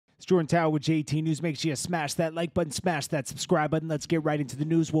Jordan Tower with JT News. Make sure you smash that like button, smash that subscribe button. Let's get right into the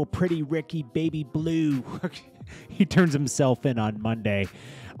news. Well, Pretty Ricky Baby Blue, he turns himself in on Monday.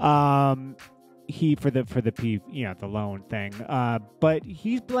 He for the loan thing. But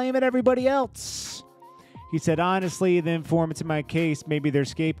he's blaming everybody else. He said, honestly, the informants in my case, maybe their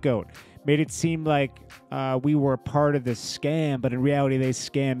scapegoat, made it seem like we were a part of this scam, but in reality, they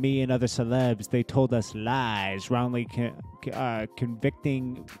scammed me and other celebs. They told us lies, wrongly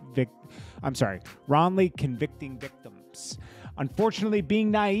convicting victims. Unfortunately,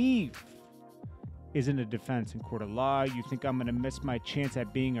 being naive isn't a defense in court of law. You think I'm going to miss my chance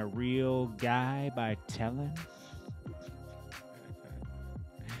at being a real guy by telling?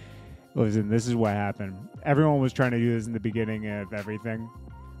 Listen, this is what happened. Everyone was trying to do this in the beginning of everything.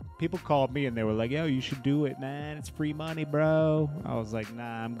 People called me and they were like, yo, you should do it, man. It's free money, bro. I was like,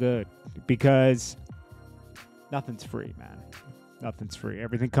 nah, I'm good. Because nothing's free, man. Nothing's free.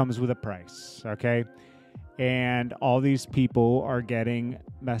 Everything comes with a price, okay? And all these people are getting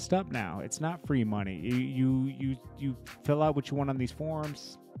messed up now. It's not free money. You fill out what you want on these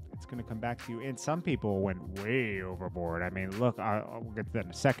forms. It's going to come back to you. And some people went way overboard. I mean, look, I'll get to that in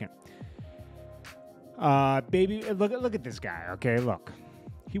a second. Baby, look at this guy, okay? Look.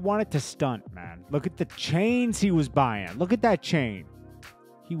 He wanted to stunt, man. Look at the chains he was buying. Look at that chain.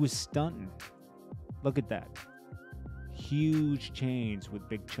 He was stunting. Look at that. Huge chains with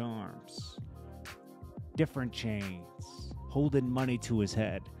big charms. Different chains. Holding money to his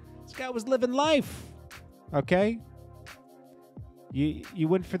head. This guy was living life. Okay? You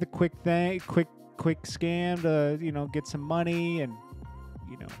went for the quick thing, quick scam to, get some money and,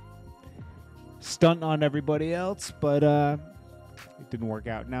 stunt on everybody else, but it didn't work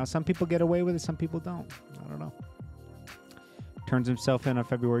out. Now, some people get away with it, some people don't. I don't know. Turns himself in on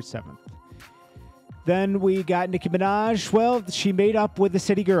February 7th. Then we got Nicki Minaj. Well, she made up with the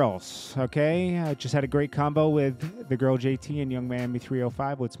City Girls, okay? Just had a great combo with the girl JT and Young Miami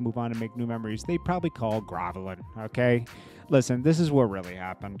 305. Let's move on and make new memories. They probably call groveling, okay? Listen, this is what really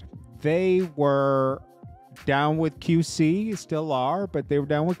happened. They were down with QC, still are, but they were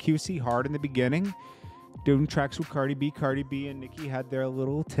down with QC hard in the beginning, doing tracks with Cardi B. Cardi B and Nicki had their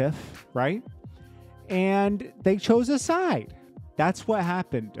little tiff, right? And they chose a side. That's what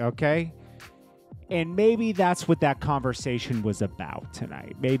happened, okay? And maybe that's what that conversation was about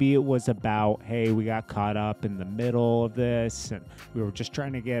tonight. Maybe it was about, hey, we got caught up in the middle of this, and we were just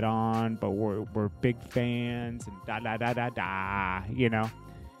trying to get on, but we're big fans, and da-da-da-da-da,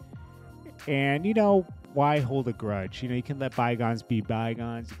 And, why hold a grudge? You can let bygones be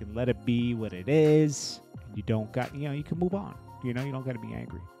bygones. You can let it be what it is. You don't got, you can move on. You don't got to be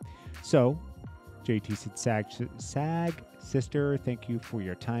angry. So, JT said, Sag sister, thank you for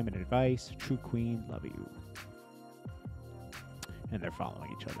your time and advice. True queen, love you. And they're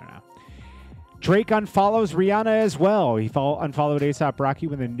following each other now. Drake unfollows Rihanna as well. He unfollowed A$AP Rocky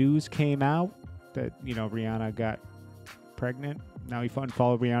when the news came out that, Rihanna got pregnant. Now he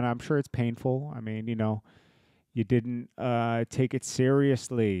unfollowed Rihanna. I'm sure it's painful. I mean, you didn't take it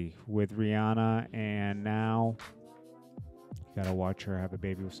seriously with Rihanna, and now you got to watch her have a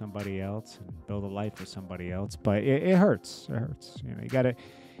baby with somebody else and build a life with somebody else. But it hurts. It hurts. You got to,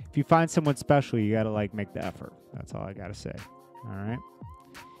 if you find someone special, you got to make the effort. That's all I got to say. All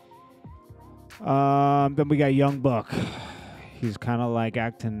right. Then we got Young Buck. He's kind of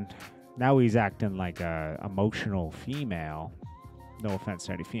acting, now he's acting like a emotional female. No offense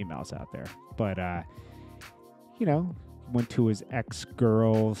to any females out there. But, went to his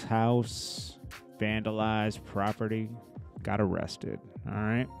ex-girl's house, vandalized property, got arrested. All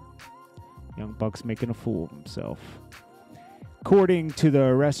right. Young Buck's making a fool of himself. According to the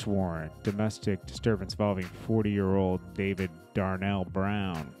arrest warrant, domestic disturbance involving 40-year-old David Darnell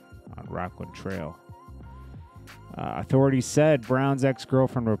Brown on Rockland Trail. Authorities said Brown's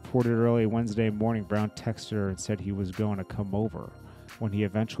ex-girlfriend reported early Wednesday morning Brown texted her and said he was going to come over. When he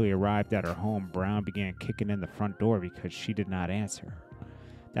eventually arrived at her home, Brown began kicking in the front door because she did not answer.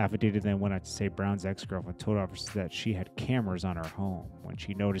 The affidavit then went on to say Brown's ex-girlfriend told officers that she had cameras on her home. When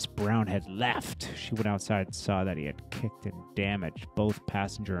she noticed Brown had left, she went outside and saw that he had kicked and damaged both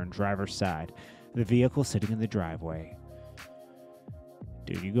passenger and driver's side of the vehicle sitting in the driveway.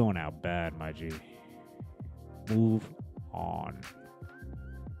 Dude, you going out bad, my G. Move on.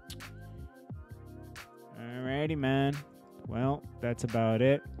 Alrighty, man. Well, that's about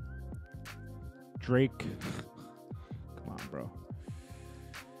it. Drake. Come on, bro.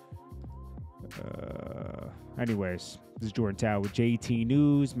 Anyways, this is Jordan Tower with JT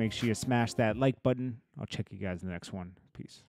News. Make sure you smash that like button. I'll check you guys in the next one. Peace.